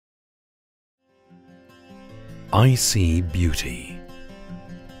I see beauty.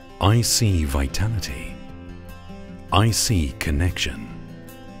 I see vitality. I see connection.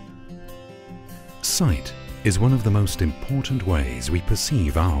 Sight is one of the most important ways we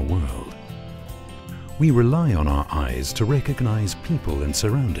perceive our world. We rely on our eyes to recognize people and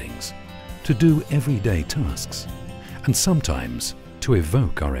surroundings, to do everyday tasks, and sometimes to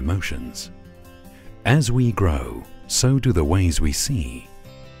evoke our emotions. As we grow, so do the ways we see.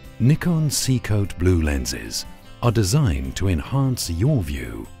 Nikon SeeCoat blue lenses are designed to enhance your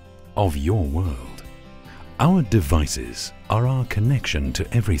view of your world. Our devices are our connection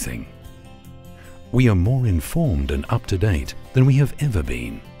to everything. We are more informed and up-to-date than we have ever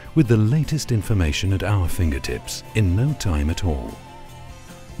been, with the latest information at our fingertips in no time at all.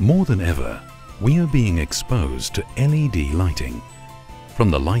 More than ever, we are being exposed to LED lighting, from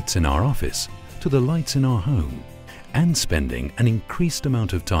the lights in our office to the lights in our home, and spending an increased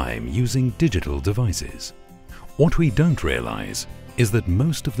amount of time using digital devices. What we don't realize is that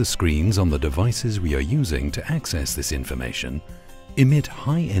most of the screens on the devices we are using to access this information emit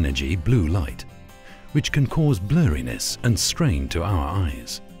high-energy blue light, which can cause blurriness and strain to our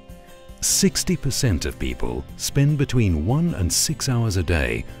eyes. 60% of people spend between 1 and 6 hours a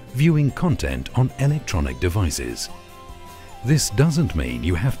day viewing content on electronic devices. This doesn't mean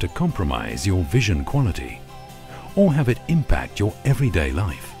you have to compromise your vision quality or have it impact your everyday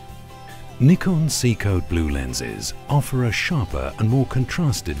life. Nikon SeeCoat blue lenses offer a sharper and more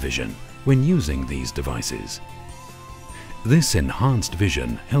contrasted vision when using these devices. This enhanced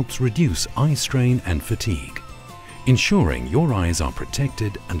vision helps reduce eye strain and fatigue, ensuring your eyes are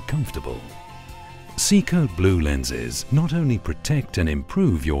protected and comfortable. SeeCoat blue lenses not only protect and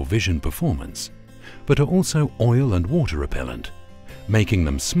improve your vision performance, but are also oil and water repellent, making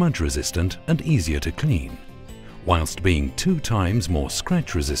them smudge resistant and easier to clean, whilst being 2 times more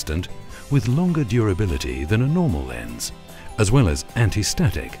scratch resistant with longer durability than a normal lens, as well as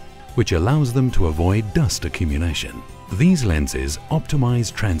anti-static, which allows them to avoid dust accumulation. These lenses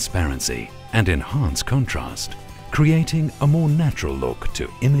optimize transparency and enhance contrast, creating a more natural look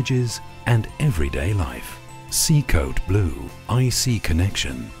to images and everyday life. SeeCoat Blue. I see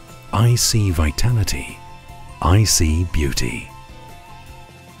connection. I see vitality. I see beauty.